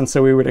device, and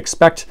so we would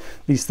expect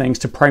these things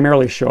to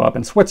primarily show up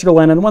in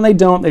Switzerland, and when they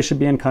don't, they should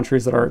be in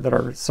countries that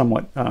are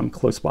somewhat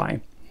close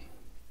by.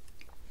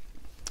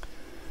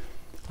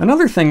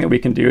 Another thing that we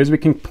can do is we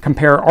can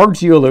compare our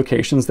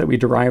geolocations that we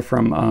derive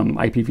from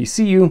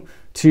IPvSeeYou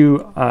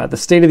to the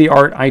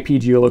state-of-the-art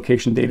IP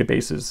geolocation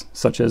databases,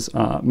 such as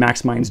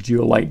MaxMind's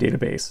GeoLite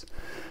database.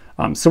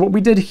 So what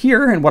we did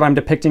here, and what I'm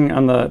depicting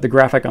on the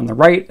graphic on the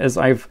right, is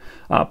I've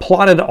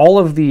plotted all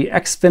of the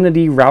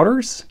Xfinity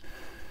routers.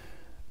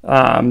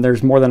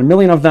 There's more than 1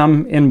 million of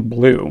them in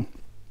blue.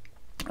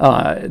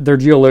 Their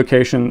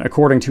geolocation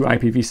according to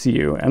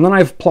IPvSeeYou. And then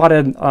I've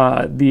plotted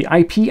the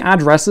IP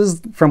addresses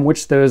from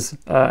which those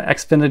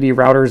Xfinity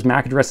routers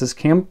MAC addresses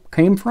came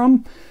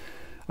from,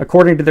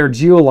 according to their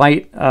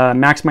GeoLite,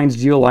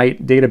 MaxMind's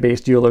GeoLite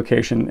database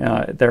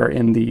geolocation there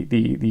in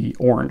the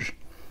orange.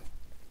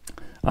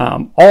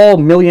 All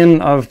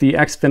million of the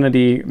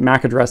Xfinity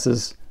MAC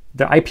addresses,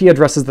 the IP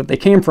addresses that they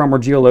came from, were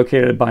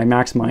geolocated by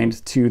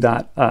MaxMind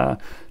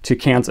to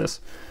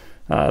Kansas.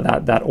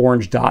 That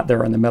orange dot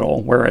there in the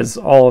middle, whereas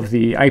all of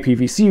the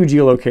IPvSeeYou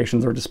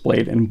geolocations are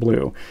displayed in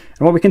blue.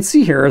 And what we can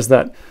see here is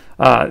that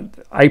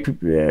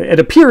it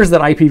appears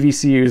that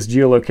IPvSeeYou's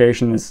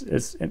geolocation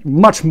is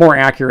much more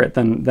accurate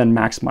than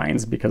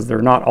MaxMind's, because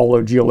they're not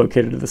all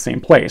geolocated to the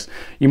same place.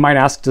 You might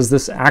ask, does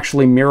this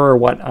actually mirror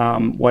what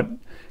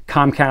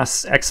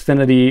Comcast's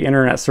Xfinity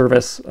internet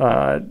service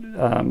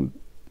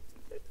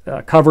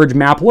coverage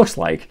map looks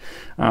like?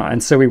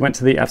 And so we went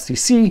to the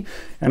FCC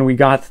and we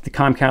got the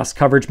Comcast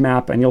coverage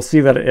map, and you'll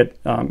see that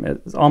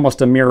it's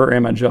almost a mirror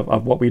image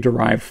of what we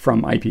derived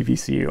from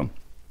IPvSeeYou.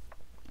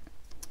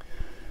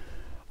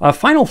 A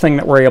final thing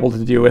that we're able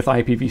to do with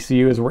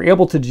IPvCeYou is we're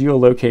able to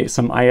geolocate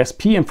some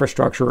ISP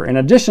infrastructure in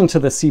addition to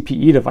the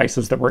CPE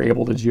devices that we're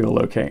able to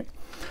geolocate.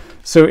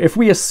 So if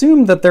we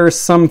assume that there's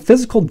some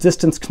physical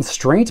distance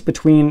constraint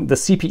between the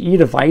CPE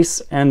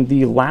device and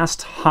the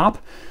last hop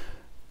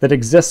that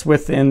exists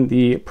within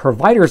the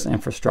provider's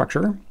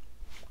infrastructure,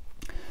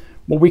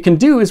 what we can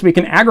do is we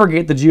can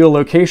aggregate the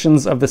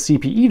geolocations of the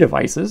CPE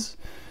devices,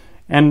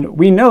 and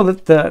we know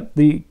that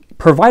the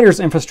provider's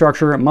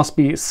infrastructure must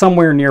be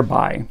somewhere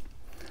nearby.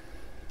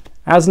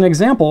 As an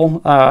example,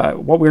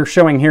 what we're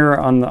showing here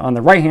on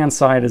the right-hand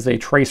side is a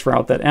trace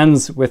route that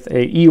ends with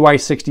a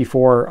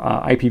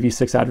EUI64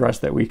 IPv6 address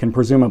that we can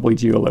presumably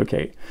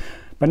geolocate.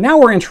 But now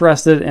we're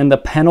interested in the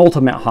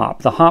penultimate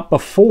hop, the hop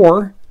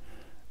before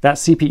that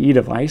CPE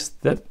device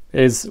that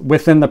is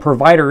within the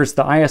provider's,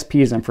 the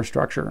ISP's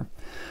infrastructure.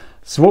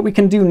 So what we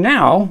can do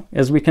now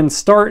is we can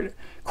start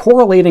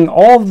correlating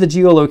all of the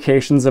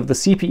geolocations of the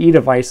CPE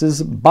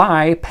devices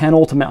by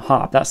penultimate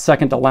hop, that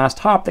second to last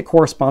hop that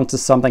corresponds to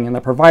something in the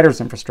provider's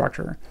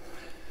infrastructure.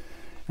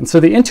 And so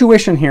the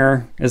intuition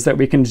here is that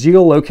we can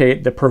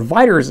geolocate the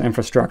provider's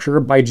infrastructure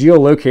by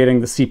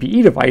geolocating the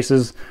CPE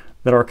devices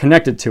that are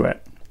connected to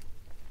it.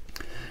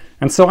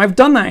 And so I've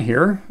done that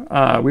here.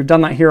 We've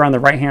done that here on the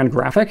right-hand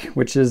graphic,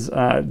 which is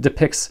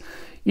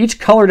each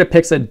color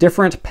depicts a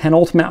different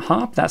penultimate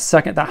hop,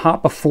 that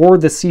hop before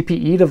the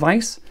CPE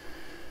device.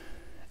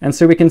 And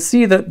so we can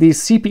see that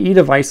these CPE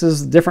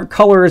devices, different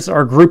colors,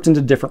 are grouped into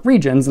different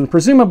regions, and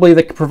presumably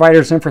the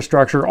provider's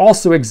infrastructure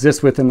also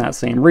exists within that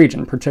same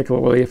region,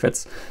 particularly if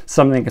it's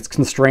something that's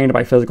constrained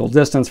by physical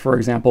distance, for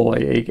example,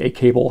 a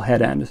cable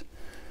head end.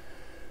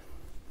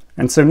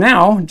 And so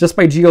now, just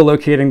by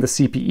geolocating the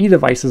CPE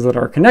devices that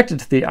are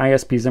connected to the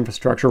ISP's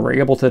infrastructure, we're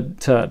able to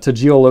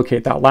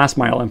geolocate that last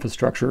mile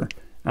infrastructure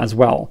as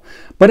well.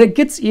 But it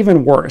gets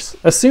even worse.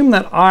 Assume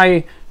that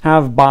I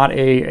have bought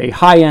a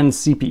high-end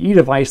CPE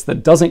device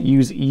that doesn't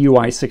use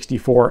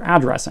EUI64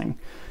 addressing.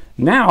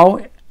 Now,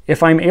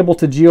 if I'm able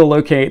to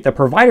geolocate the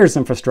provider's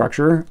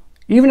infrastructure,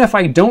 even if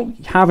I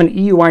don't have an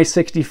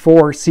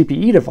EUI64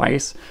 CPE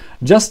device,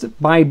 just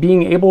by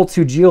being able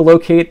to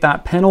geolocate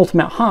that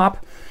penultimate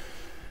hop,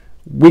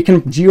 we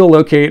can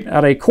geolocate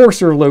at a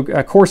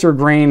coarser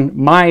grain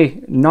my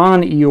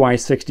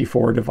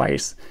non-EUI64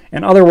 device.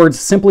 In other words,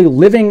 simply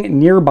living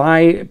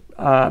nearby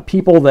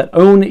people that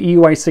own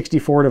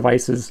EUI64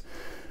 devices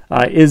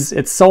is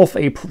itself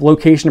a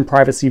location and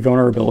privacy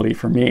vulnerability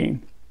for me.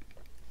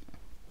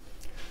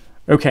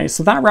 Okay,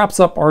 so that wraps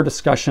up our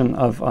discussion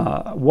of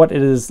what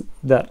it is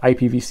that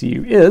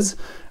IPvCeYou is.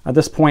 At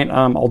this point,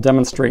 I'll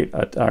demonstrate,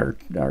 or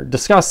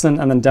discuss and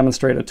then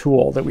demonstrate a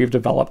tool that we've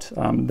developed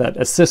that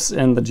assists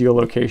in the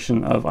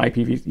geolocation of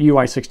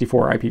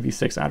EUI64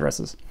 IPv6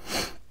 addresses.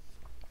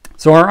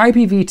 So our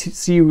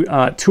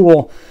IPvCeYou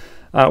tool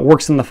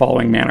works in the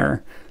following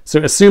manner. So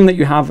assume that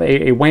you have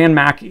a WAN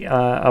MAC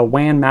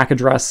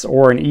address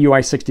or an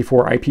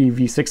EUI64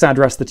 IPv6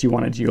 address that you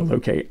want to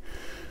geolocate.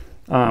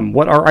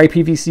 What our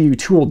IPvCeYou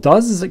tool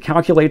does is it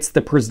calculates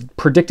the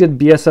predicted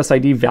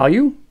BSSID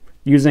value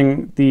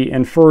using the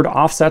inferred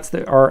offsets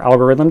that our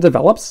algorithm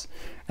develops,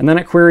 and then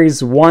it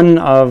queries one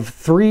of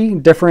 3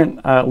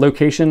 different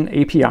location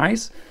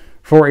APIs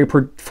for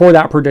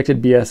that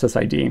predicted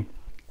BSSID.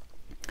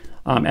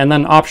 And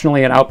then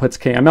optionally it outputs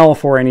KML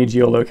for any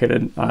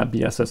geolocated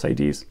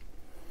BSSIDs.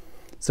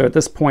 So at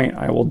this point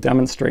I will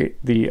demonstrate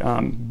the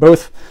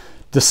both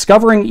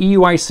discovering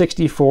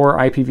EUI64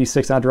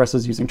 IPv6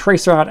 addresses using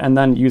traceroute and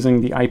then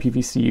using the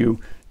IPvCeYou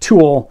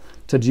tool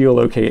to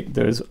geolocate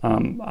those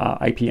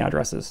IP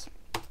addresses.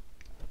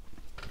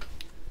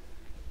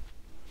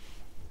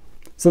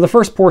 So the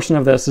first portion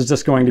of this is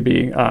just going to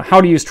be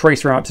how to use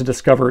traceroute to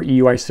discover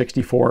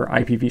EUI64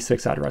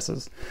 IPv6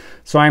 addresses.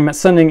 So I'm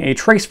sending a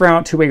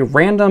traceroute to a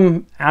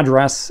random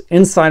address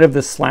inside of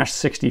this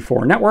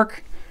 /64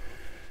 network,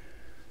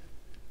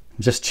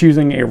 just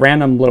choosing a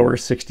random lower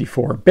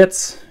 64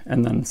 bits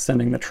and then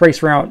sending the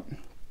traceroute.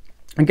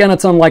 Again,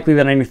 it's unlikely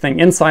that anything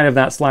inside of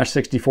that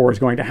 /64 is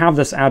going to have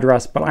this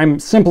address, but I'm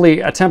simply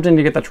attempting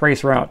to get the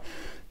traceroute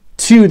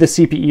to the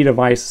CPE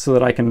device so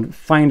that I can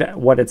find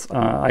what it's,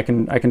 I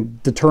can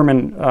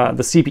determine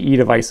the CPE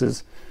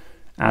device's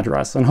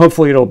address. And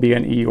hopefully it'll be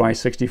an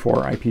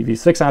EUI64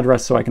 IPv6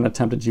 address so I can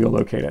attempt to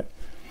geolocate it.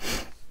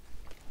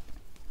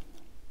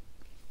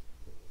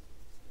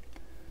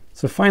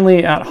 So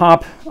finally at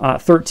hop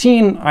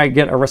 13, I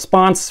get a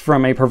response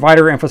from a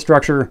provider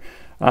infrastructure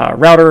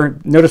router.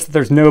 Notice that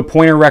there's no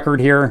pointer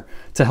record here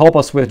to help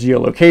us with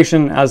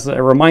geolocation. As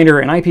a reminder,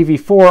 in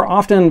IPv4,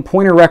 often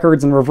pointer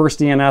records and reverse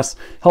DNS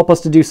help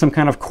us to do some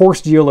kind of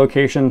coarse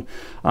geolocation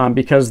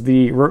because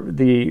the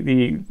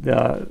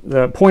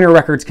pointer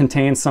records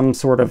contain some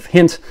sort of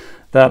hint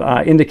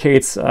that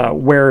indicates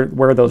where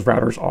those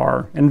routers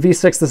are. In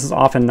v6, this is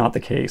often not the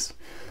case.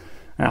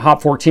 At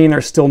hop 14,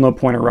 there's still no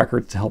pointer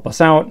record to help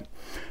us out.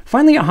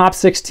 Finally, at hop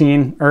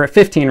 16, or at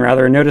 15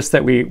 rather, notice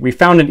that we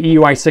found an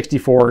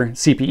EUI64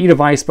 CPE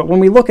device, but when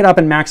we look it up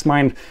in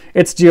MaxMind,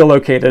 it's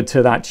geolocated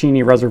to that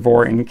Cheney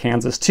Reservoir in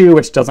Kansas too,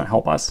 which doesn't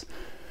help us.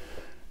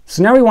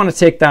 So now we want to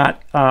take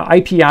that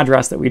IP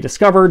address that we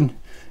discovered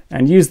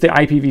and use the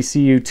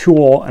IPvSeeYou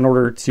tool in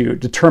order to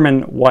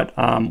determine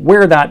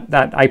where that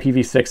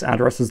IPv6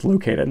 address is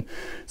located.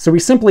 So we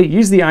simply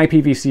use the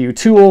IPvSeeYou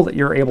tool that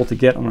you're able to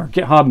get on our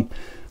GitHub.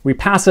 We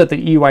pass it the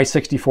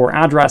EUI64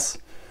 address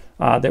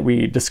that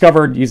we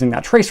discovered using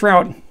that trace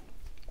route.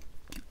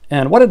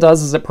 And what it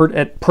does is it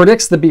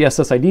predicts the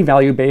BSSID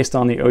value based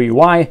on the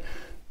OUI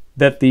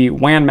that the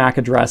WAN MAC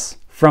address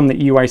from the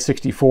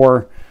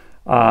EUI64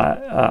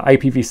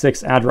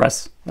 IPv6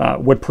 address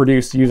would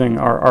produce using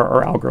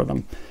our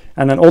algorithm.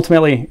 And then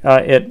ultimately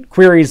it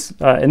queries,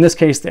 in this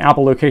case, the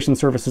Apple Location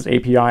Services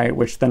API,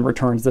 which then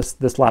returns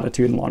this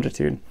latitude and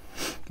longitude,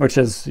 which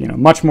is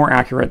much more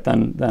accurate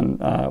than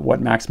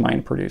what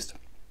MaxMind produced.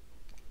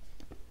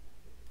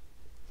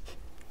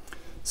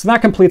 So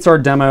that completes our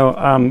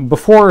demo.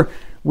 Before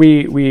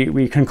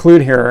we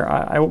conclude here,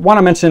 I want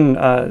to mention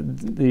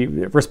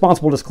the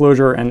responsible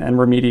disclosure and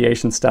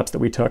remediation steps that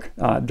we took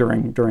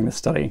during this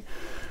study.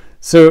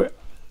 So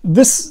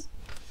this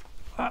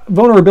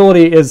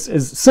vulnerability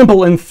is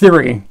simple in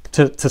theory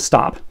to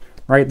stop,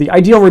 right? The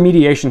ideal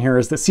remediation here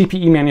is that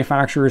CPE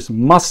manufacturers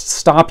must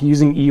stop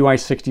using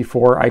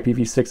EUI64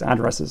 IPv6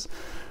 addresses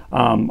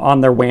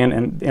on their WAN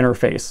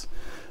interface.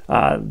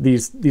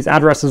 These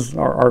addresses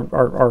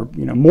are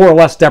more or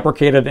less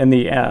deprecated in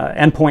the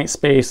endpoint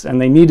space,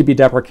 and they need to be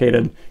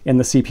deprecated in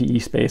the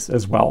CPE space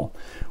as well.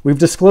 We've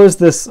disclosed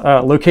this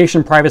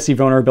location privacy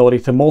vulnerability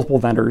to multiple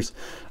vendors.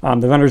 The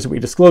vendors that we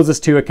disclose this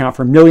to account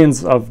for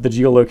millions of the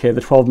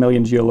 12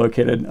 million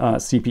geolocated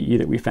CPE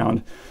that we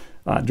found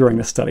during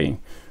this study.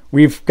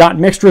 We've got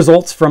mixed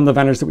results from the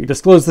vendors that we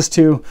disclose this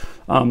to.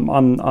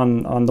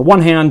 On the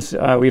one hand,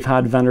 we've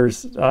had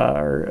vendors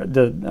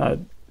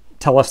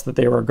tell us that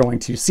they were going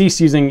to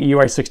cease using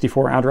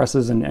EUI64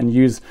 addresses and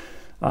use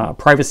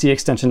privacy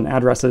extension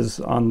addresses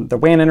on the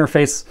WAN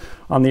interface.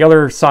 On the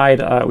other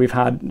side, we've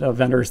had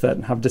vendors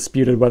that have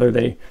disputed whether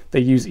they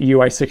use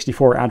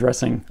EUI64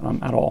 addressing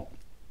at all.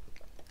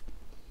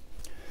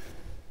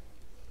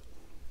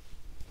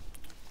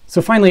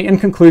 So finally, in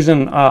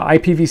conclusion,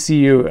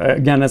 IPvSeeYou,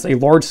 again, is a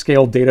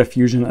large-scale data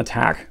fusion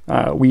attack.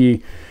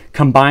 We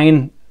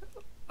combine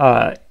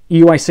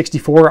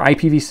EUI64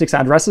 IPv6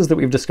 addresses that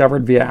we've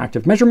discovered via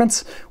active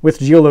measurements with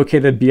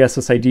geolocated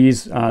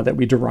BSSIDs that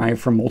we derive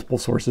from multiple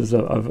sources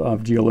of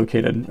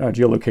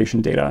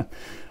geolocation data.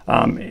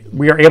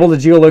 We are able to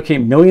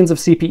geolocate millions of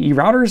CPE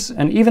routers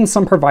and even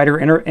some provider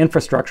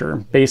infrastructure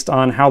based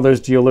on how those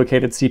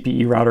geolocated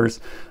CPE routers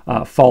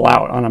fall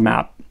out on a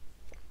map.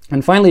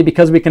 And finally,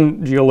 because we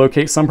can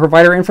geolocate some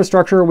provider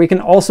infrastructure, we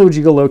can also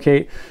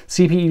geolocate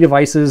CPE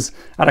devices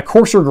at a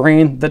coarser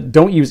grain that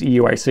don't use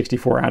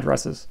EUI64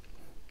 addresses.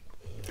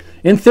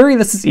 In theory,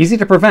 this is easy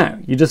to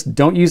prevent. You just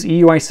don't use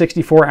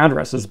EUI64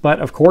 addresses. But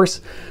of course,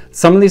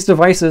 some of these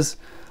devices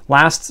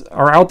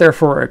are out there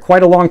for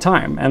quite a long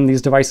time, and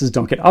these devices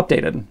don't get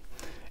updated.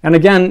 And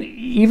again,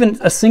 even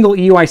a single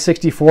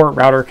EUI64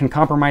 router can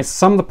compromise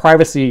some of the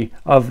privacy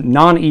of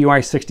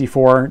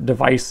non-EUI64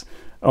 device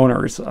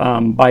owners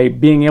by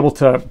being able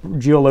to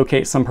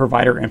geolocate some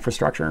provider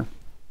infrastructure.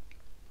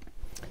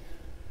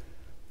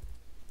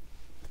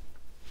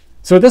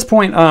 So at this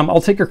point, I'll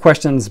take your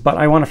questions, but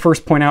I want to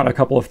first point out a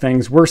couple of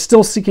things. We're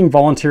still seeking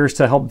volunteers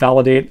to help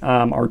validate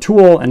our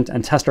tool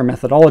and test our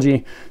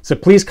methodology. So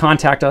please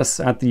contact us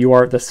at the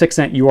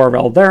 6int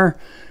URL there.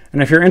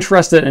 And if you're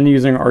interested in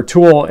using our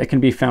tool, it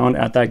can be found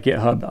at that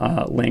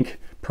GitHub link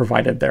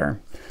provided there.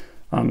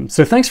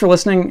 So thanks for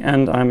listening,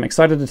 and I'm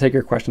excited to take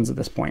your questions at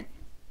this point.